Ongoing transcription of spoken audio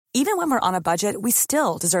Even when we're on a budget, we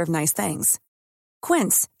still deserve nice things.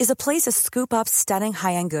 Quince is a place to scoop up stunning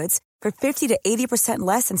high-end goods for 50 to 80%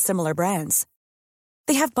 less than similar brands.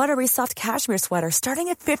 They have buttery soft cashmere sweaters starting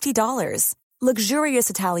at $50, luxurious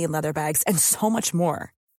Italian leather bags, and so much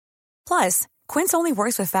more. Plus, Quince only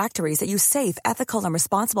works with factories that use safe, ethical, and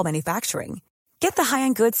responsible manufacturing. Get the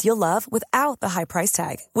high-end goods you'll love without the high price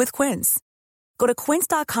tag with Quince. Go to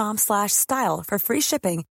quince.com/style for free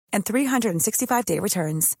shipping and 365-day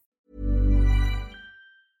returns.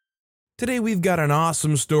 Today we've got an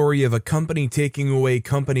awesome story of a company taking away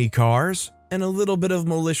company cars and a little bit of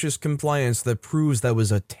malicious compliance that proves that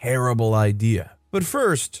was a terrible idea. But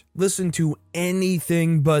first, listen to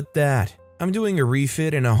anything but that. I'm doing a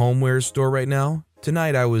refit in a homeware store right now.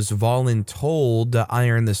 Tonight I was voluntold to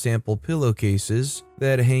iron the sample pillowcases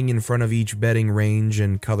that hang in front of each bedding range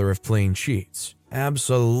and color of plain sheets.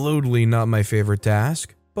 Absolutely not my favorite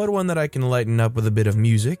task, but one that I can lighten up with a bit of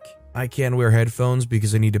music. I can't wear headphones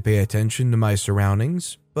because I need to pay attention to my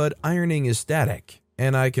surroundings, but ironing is static,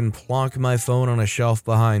 and I can plonk my phone on a shelf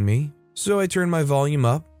behind me. So I turned my volume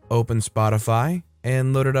up, opened Spotify,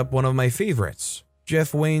 and loaded up one of my favorites,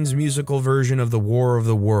 Jeff Wayne's musical version of The War of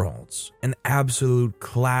the Worlds, an absolute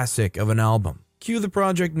classic of an album. Cue the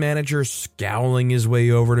project manager scowling his way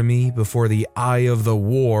over to me before the eye of the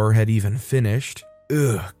war had even finished.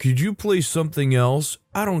 Ugh, could you play something else?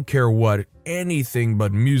 I don't care what, anything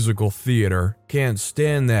but musical theater. Can't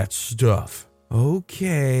stand that stuff.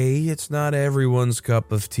 Okay, it's not everyone's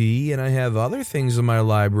cup of tea, and I have other things in my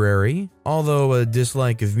library. Although a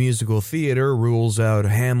dislike of musical theater rules out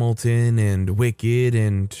Hamilton and Wicked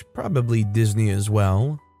and probably Disney as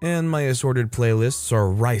well. And my assorted playlists are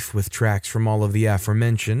rife with tracks from all of the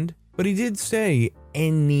aforementioned. But he did say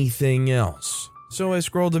anything else. So I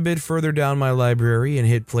scrolled a bit further down my library and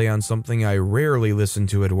hit play on something I rarely listen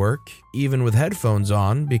to at work, even with headphones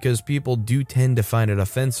on, because people do tend to find it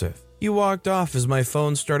offensive. He walked off as my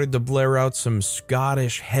phone started to blare out some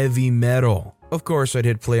Scottish heavy metal. Of course, I'd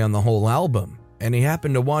hit play on the whole album, and he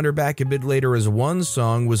happened to wander back a bit later as one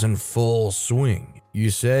song was in full swing. You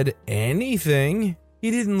said anything? He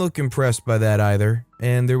didn't look impressed by that either,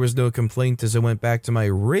 and there was no complaint as I went back to my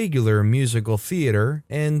regular musical theater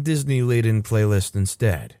and Disney-laden playlist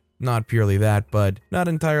instead. Not purely that, but not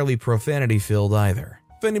entirely profanity-filled either.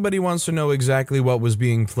 If anybody wants to know exactly what was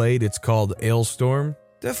being played, it's called Ailstorm.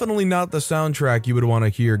 Definitely not the soundtrack you would want to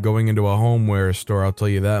hear going into a homeware store, I'll tell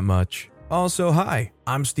you that much. Also, hi,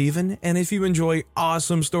 I'm Steven, and if you enjoy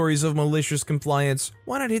awesome stories of malicious compliance,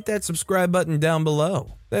 why not hit that subscribe button down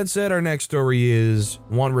below? That said, our next story is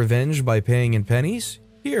Want Revenge by Paying in Pennies?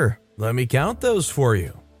 Here, let me count those for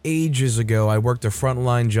you. Ages ago, I worked a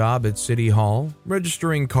frontline job at City Hall,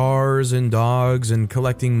 registering cars and dogs and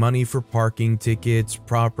collecting money for parking tickets,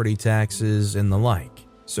 property taxes, and the like.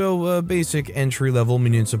 So a basic entry-level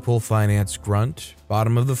municipal finance grunt,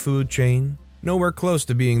 bottom of the food chain, nowhere close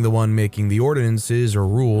to being the one making the ordinances or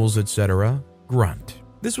rules, etc. Grunt.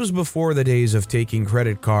 This was before the days of taking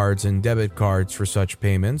credit cards and debit cards for such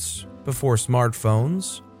payments, before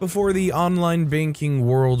smartphones, before the online banking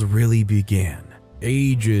world really began.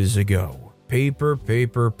 Ages ago. Paper,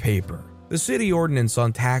 paper, paper. The city ordinance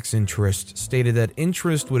on tax interest stated that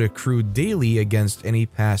interest would accrue daily against any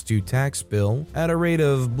past due tax bill at a rate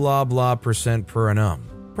of blah blah % per annum.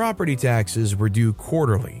 Property taxes were due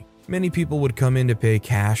quarterly. Many people would come in to pay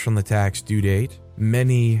cash on the tax due date.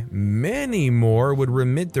 Many more would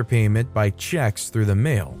remit their payment by checks through the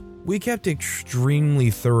mail. We kept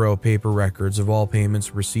extremely thorough paper records of all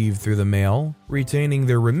payments received through the mail, retaining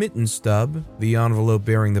their remittance stub, the envelope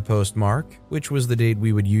bearing the postmark, which was the date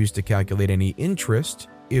we would use to calculate any interest,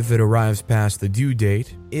 if it arrives past the due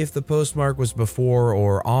date. If the postmark was before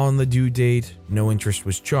or on the due date, no interest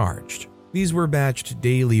was charged. These were batched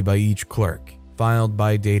daily by each clerk, filed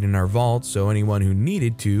by date in our vault so anyone who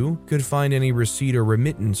needed to could find any receipt or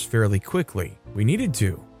remittance fairly quickly. We needed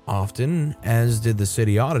to. Often, as did the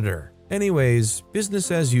city auditor. Anyways, business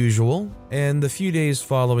as usual, and the few days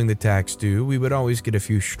following the tax due, we would always get a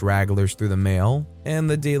few stragglers through the mail, and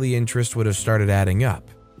the daily interest would have started adding up.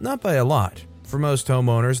 Not by a lot. For most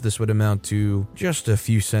homeowners, this would amount to just a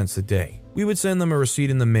few cents a day. We would send them a receipt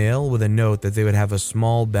in the mail with a note that they would have a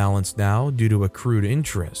small balance now due to accrued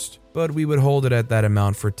interest, but we would hold it at that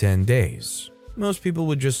amount for 10 days. Most people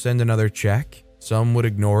would just send another check, some would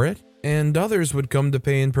ignore it, and others would come to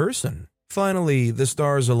pay in person. Finally, the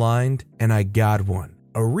stars aligned, and I got one.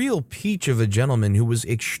 A real peach of a gentleman who was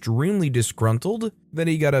extremely disgruntled that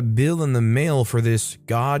he got a bill in the mail for this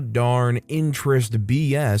god-darn interest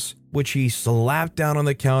BS, which he slapped down on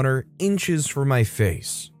the counter inches from my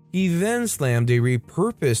face. He then slammed a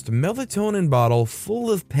repurposed melatonin bottle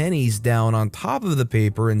full of pennies down on top of the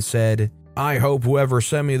paper and said, "I hope whoever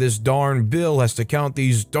sent me this darn bill has to count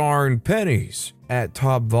these darn pennies," at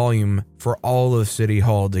top volume for all of City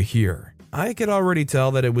Hall to hear. I could already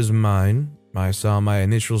tell that it was mine. I saw my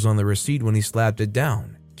initials on the receipt when he slapped it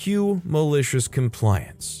down. Cue malicious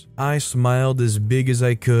compliance. I smiled as big as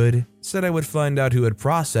I could, said I would find out who had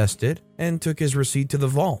processed it, and took his receipt to the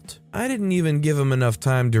vault. I didn't even give him enough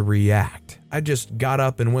time to react. I just got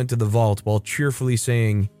up and went to the vault while cheerfully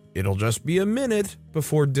saying, "It'll just be a minute,"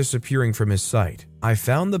 before disappearing from his sight. I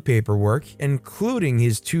found the paperwork, including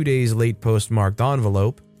his 2 days late postmarked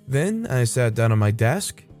envelope. Then I sat down on my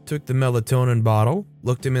desk, took the melatonin bottle,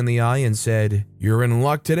 looked him in the eye and said, "You're in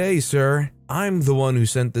luck today, sir. I'm the one who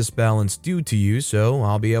sent this balance due to you, so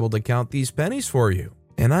I'll be able to count these pennies for you."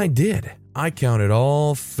 And I did. I counted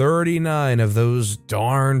all 39 of those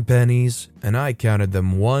darn pennies, and I counted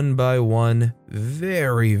them one by one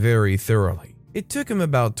very, very thoroughly. It took him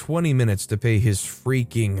about 20 minutes to pay his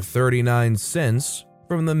freaking 39 cents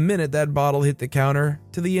from the minute that bottle hit the counter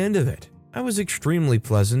to the end of it. I was extremely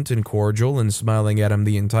pleasant and cordial and smiling at him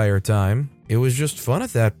the entire time. It was just fun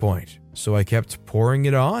at that point, so I kept pouring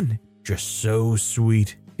it on. Just so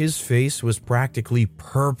sweet. His face was practically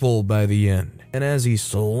purple by the end, and as he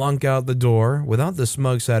slunk out the door without the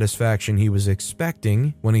smug satisfaction he was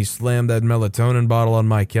expecting when he slammed that melatonin bottle on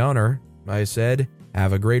my counter, I said,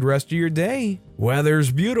 "Have a great rest of your day.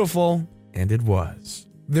 Weather's beautiful." And it was.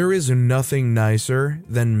 There is nothing nicer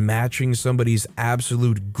than matching somebody's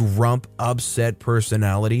absolute grump, upset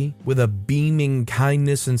personality with a beaming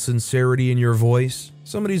kindness and sincerity in your voice.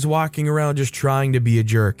 Somebody's walking around just trying to be a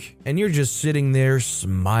jerk, and you're just sitting there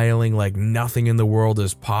smiling like nothing in the world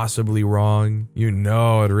is possibly wrong. You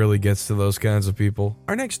know it really gets to those kinds of people.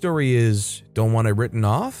 Our next story is, don't want it written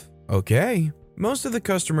off? Okay. Most of the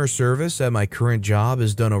customer service at my current job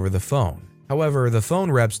is done over the phone. However, the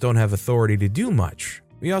phone reps don't have authority to do much.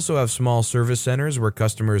 We also have small service centers where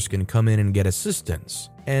customers can come in and get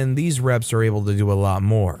assistance, and these reps are able to do a lot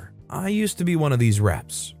more. I used to be one of these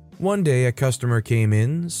reps. One day, a customer came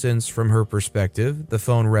in since, from her perspective, the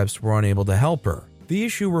phone reps were unable to help her. The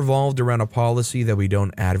issue revolved around a policy that we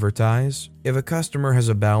don't advertise. If a customer has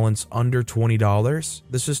a balance under $20,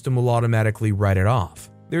 the system will automatically write it off.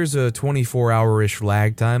 There's a 24-hour-ish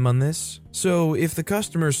lag time on this, so if the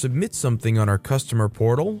customer submits something on our customer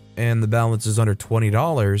portal and the balance is under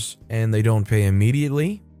 $20 and they don't pay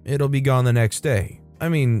immediately, it'll be gone the next day. I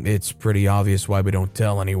mean, it's pretty obvious why we don't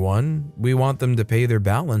tell anyone. We want them to pay their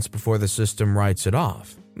balance before the system writes it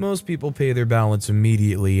off. Most people pay their balance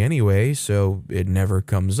immediately anyway, so it never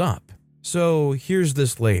comes up. So here's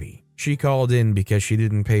this lady. She called in because she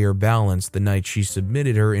didn't pay her balance the night she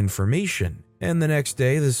submitted her information, and the next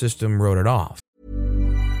day the system wrote it off.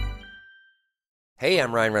 Hey,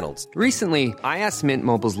 I'm Ryan Reynolds. Recently, I asked Mint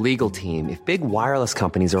Mobile's legal team if big wireless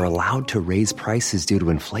companies are allowed to raise prices due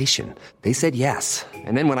to inflation. They said yes.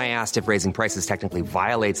 And then when I asked if raising prices technically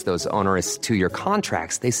violates those onerous 2-year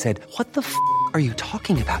contracts, they said, "What the f*** are you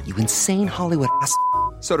talking about, you insane Hollywood ass?"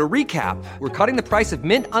 So to recap, we're cutting the price of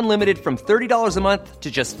Mint Unlimited from $30 a month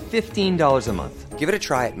to just $15 a month. Give it a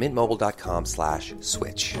try at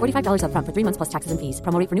mintmobile.com/switch. $45 up front for 3 months plus taxes and fees.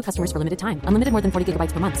 Promo rate for new customers for limited time. Unlimited more than 40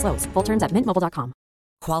 gigabytes per month. Slows full terms at mintmobile.com.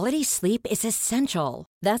 Quality sleep is essential.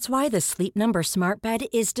 That's why the Sleep Number Smart Bed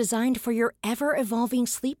is designed for your ever-evolving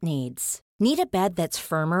sleep needs. Need a bed that's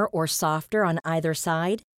firmer or softer on either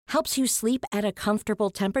side? Helps you sleep at a comfortable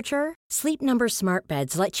temperature? Sleep Number Smart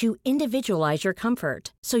Beds let you individualize your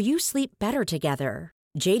comfort, so you sleep better together.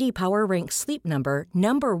 J.D. Power ranks Sleep Number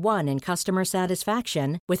number 1 in customer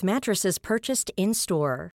satisfaction with mattresses purchased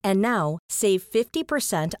in-store. And now, save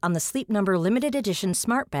 50% on the Sleep Number Limited Edition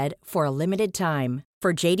Smart Bed for a limited time.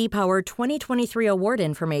 For J.D. Power 2023 award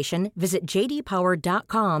information, visit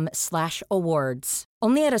jdpower.com/awards.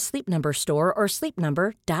 Only at a Sleep Number store or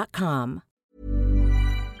sleepnumber.com.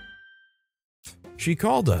 She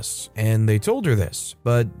called us, and they told her this,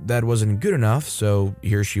 but that wasn't good enough, so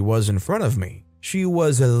here she was in front of me. She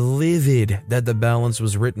was livid that the balance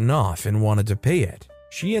was written off and wanted to pay it.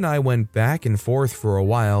 She and I went back and forth for a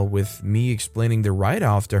while, with me explaining the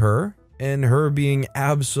write-off to her, and her being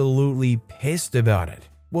absolutely pissed about it.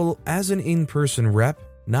 Well, as an in-person rep,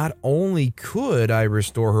 not only could I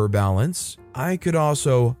restore her balance, I could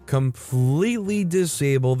also completely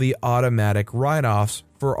disable the automatic write-offs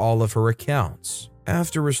for all of her accounts.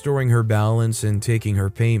 After restoring her balance and taking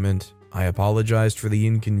her payment, I apologized for the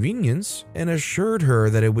inconvenience and assured her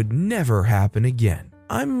that it would never happen again.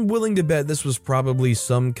 I'm willing to bet this was probably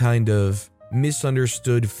some kind of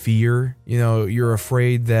misunderstood fear. You're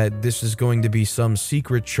afraid that this is going to be some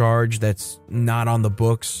secret charge that's not on the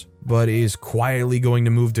books, but is quietly going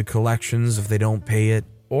to move to collections if they don't pay it.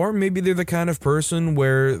 Or maybe they're the kind of person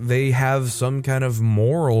where they have some kind of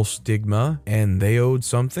moral stigma and they owed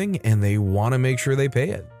something and they want to make sure they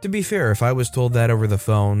pay it. To be fair, if I was told that over the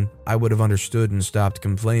phone, I would have understood and stopped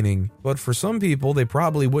complaining. But for some people, they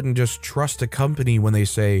probably wouldn't just trust a company when they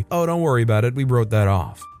say, "Oh, don't worry about it, we wrote that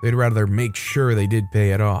off." They'd rather make sure they did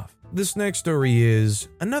pay it off. This next story is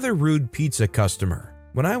another rude pizza customer.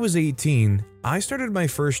 When I was 18, I started my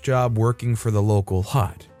first job working for the local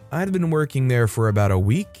hut. I'd been working there for about a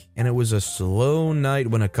week, and it was a slow night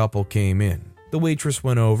when a couple came in. The waitress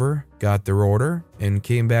went over, got their order, and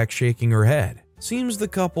came back shaking her head. Seems the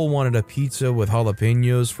couple wanted a pizza with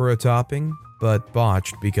jalapenos for a topping, but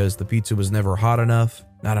botched because the pizza was never hot enough,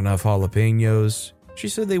 not enough jalapenos. She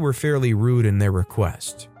said they were fairly rude in their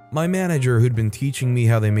request. My manager, who'd been teaching me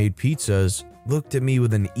how they made pizzas, looked at me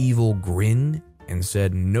with an evil grin and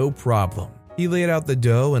said no problem. He laid out the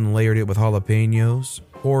dough and layered it with jalapenos,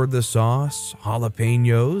 poured the sauce,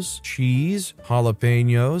 jalapenos, cheese,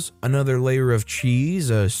 jalapenos, another layer of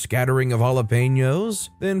cheese, a scattering of jalapenos,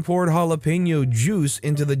 then poured jalapeno juice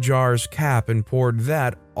into the jar's cap and poured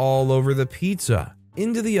that all over the pizza,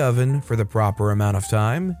 into the oven for the proper amount of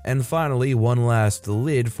time, and finally one last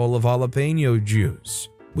lid full of jalapeno juice.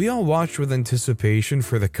 We all watched with anticipation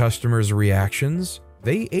for the customers' reactions.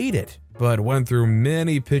 They ate it, but went through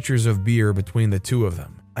many pitchers of beer between the two of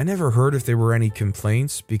them. I never heard if there were any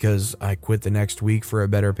complaints because I quit the next week for a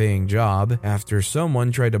better paying job after someone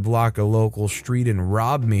tried to block a local street and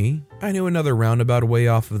rob me. I knew another roundabout way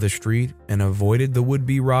off of the street and avoided the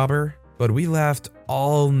would-be robber, but we laughed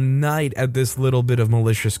all night at this little bit of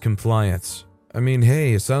malicious compliance. I mean,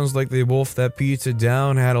 hey, it sounds like they wolfed that pizza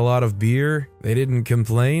down, had a lot of beer. They didn't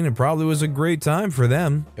complain. It probably was a great time for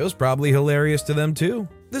them. It was probably hilarious to them too.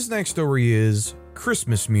 This next story is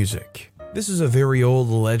Christmas music. This is a very old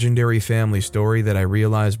legendary family story that I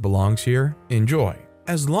realize belongs here. Enjoy.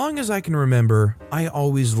 As long as I can remember, I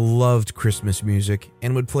always loved Christmas music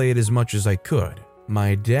and would play it as much as I could.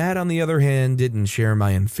 My dad, on the other hand, didn't share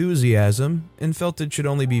my enthusiasm and felt it should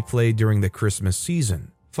only be played during the Christmas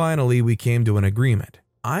season. Finally, we came to an agreement.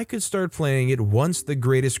 I could start playing it once the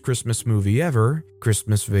greatest Christmas movie ever,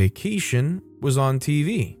 Christmas Vacation, was on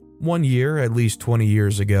TV. One year, at least 20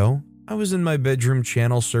 years ago, I was in my bedroom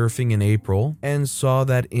channel surfing in April and saw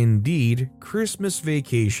that indeed Christmas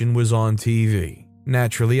Vacation was on TV.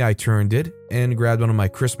 Naturally, I turned it and grabbed one of my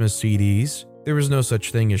Christmas CDs. There was no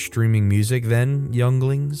such thing as streaming music then,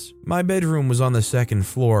 younglings. My bedroom was on the second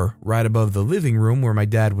floor, right above the living room where my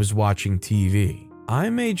dad was watching TV. I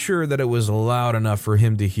made sure that it was loud enough for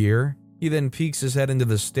him to hear. He then peeks his head into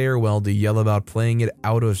the stairwell to yell about playing it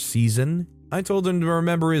out of season. I told him to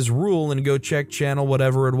remember his rule and go check channel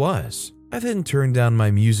whatever it was. I then turned down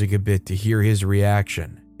my music a bit to hear his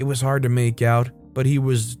reaction. It was hard to make out, but he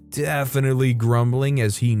was definitely grumbling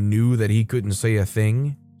as he knew that he couldn't say a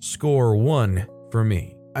thing. Score 1 for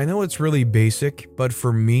me. I know it's really basic, but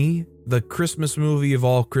for me, the Christmas movie of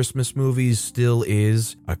all Christmas movies still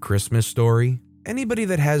is A Christmas Story. Anybody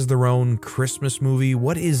that has their own Christmas movie,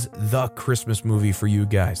 what is the Christmas movie for you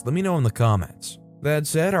guys? Let me know in the comments. That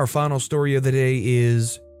said, our final story of the day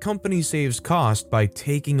is Company Saves Cost by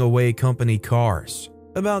Taking Away Company Cars.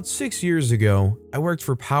 About 6 years ago, I worked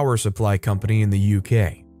for Power Supply Company in the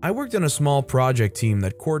UK. I worked on a small project team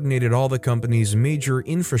that coordinated all the company's major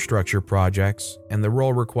infrastructure projects, and the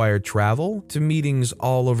role required travel to meetings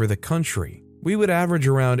all over the country. We would average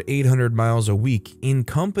around 800 miles a week in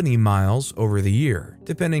company miles over the year,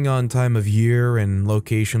 depending on time of year and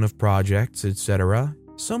location of projects, etc.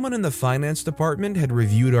 Someone in the finance department had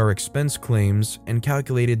reviewed our expense claims and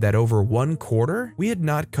calculated that over 1 quarter, we had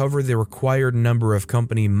not covered the required number of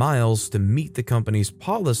company miles to meet the company's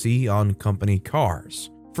policy on company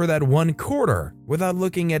cars. For that 1 quarter, without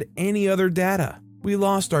looking at any other data, we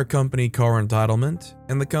lost our company car entitlement,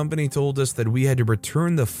 and the company told us that we had to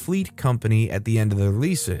return the fleet company at the end of their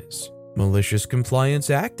leases. Malicious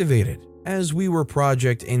compliance activated. As we were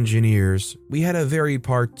project engineers, we had a very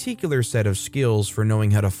particular set of skills for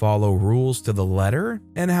knowing how to follow rules to the letter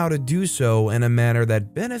and how to do so in a manner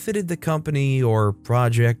that benefited the company or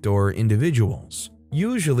project or individuals.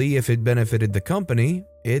 Usually, if it benefited the company,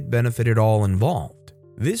 it benefited all involved.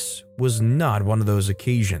 This was not one of those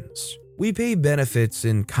occasions. We pay benefits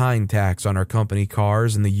in kind tax on our company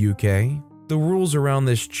cars in the UK. The rules around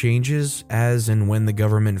this changes as and when the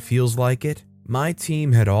government feels like it. My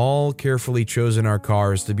team had all carefully chosen our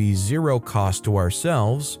cars to be zero cost to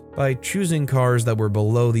ourselves by choosing cars that were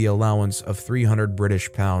below the allowance of £300 British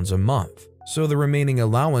a month. so the remaining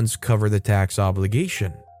allowance covered the tax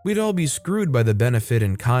obligation. We'd all be screwed by the benefit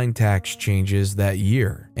and kind tax changes that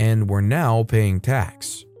year, and we're now paying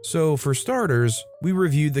tax. So for starters, we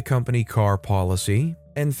reviewed the company car policy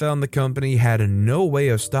and found the company had no way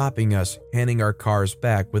of stopping us handing our cars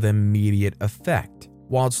back with immediate effect,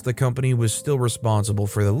 whilst the company was still responsible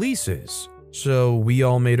for the leases. So we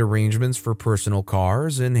all made arrangements for personal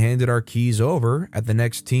cars and handed our keys over at the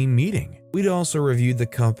next team meeting. We'd also reviewed the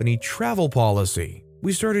company travel policy.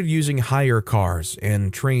 We started using hire cars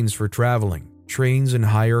and trains for traveling. Trains and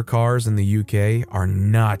hire cars in the UK are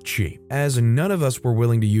not cheap, as none of us were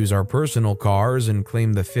willing to use our personal cars and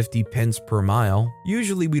claim the 50 pence per mile.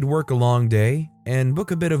 Usually we'd work a long day and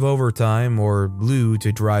book a bit of overtime or blue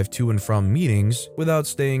to drive to and from meetings without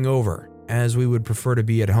staying over, as we would prefer to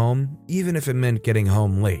be at home even if it meant getting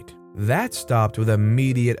home late. That stopped with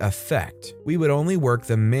immediate effect. We would only work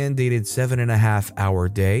the mandated 7.5-hour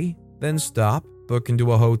day, then stop, book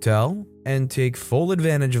into a hotel, and take full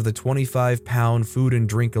advantage of the £25 food and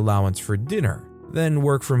drink allowance for dinner, then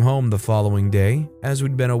work from home the following day, as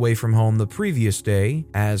we'd been away from home the previous day,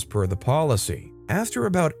 as per the policy. After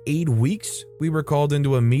about 8 weeks, we were called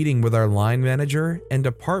into a meeting with our line manager and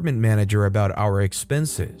department manager about our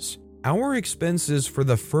expenses. Our expenses for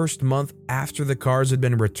the first month after the cars had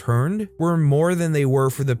been returned were more than they were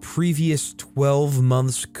for the previous 12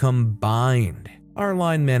 months combined. Our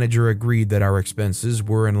line manager agreed that our expenses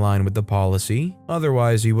were in line with the policy,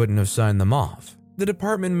 otherwise he wouldn't have signed them off. The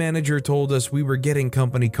department manager told us we were getting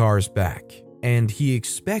company cars back, and he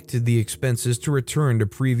expected the expenses to return to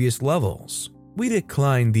previous levels. We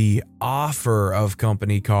declined the offer of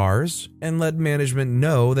company cars and let management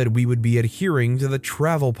know that we would be adhering to the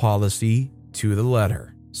travel policy to the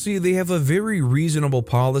letter. See, they have a very reasonable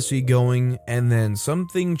policy going, and then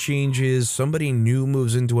something changes, somebody new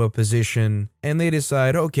moves into a position, and they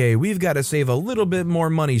decide, okay, we've got to save a little bit more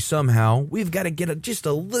money somehow, we've got to get just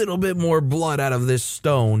a little bit more blood out of this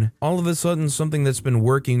stone. All of a sudden, something that's been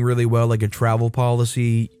working really well, like a travel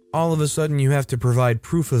policy, all of a sudden you have to provide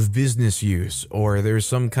proof of business use, or there's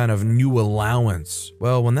some kind of new allowance.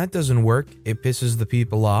 Well, when that doesn't work, it pisses the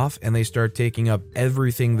people off, and they start taking up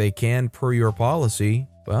everything they can per your policy.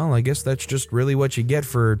 Well, I guess that's just really what you get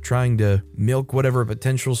for trying to milk whatever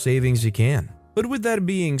potential savings you can. But with that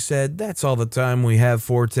being said, that's all the time we have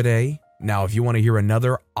for today. Now, if you want to hear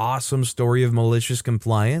another awesome story of malicious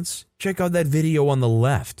compliance, check out that video on the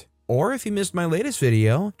left. Or if you missed my latest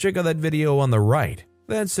video, check out that video on the right.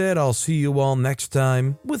 That said, I'll see you all next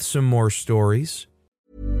time with some more stories.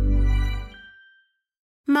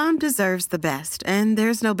 Mom deserves the best, and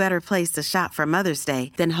there's no better place to shop for Mother's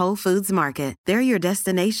Day than Whole Foods Market. They're your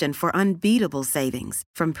destination for unbeatable savings,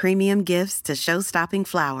 from premium gifts to show-stopping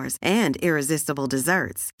flowers and irresistible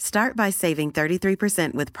desserts. Start by saving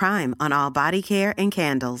 33% with Prime on all body care and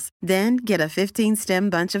candles. Then get a 15-stem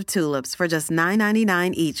bunch of tulips for just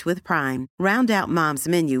 $9.99 each with Prime. Round out Mom's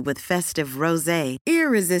menu with festive rosé,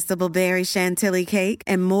 irresistible berry chantilly cake,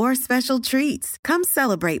 and more special treats. Come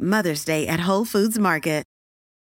celebrate Mother's Day at Whole Foods Market.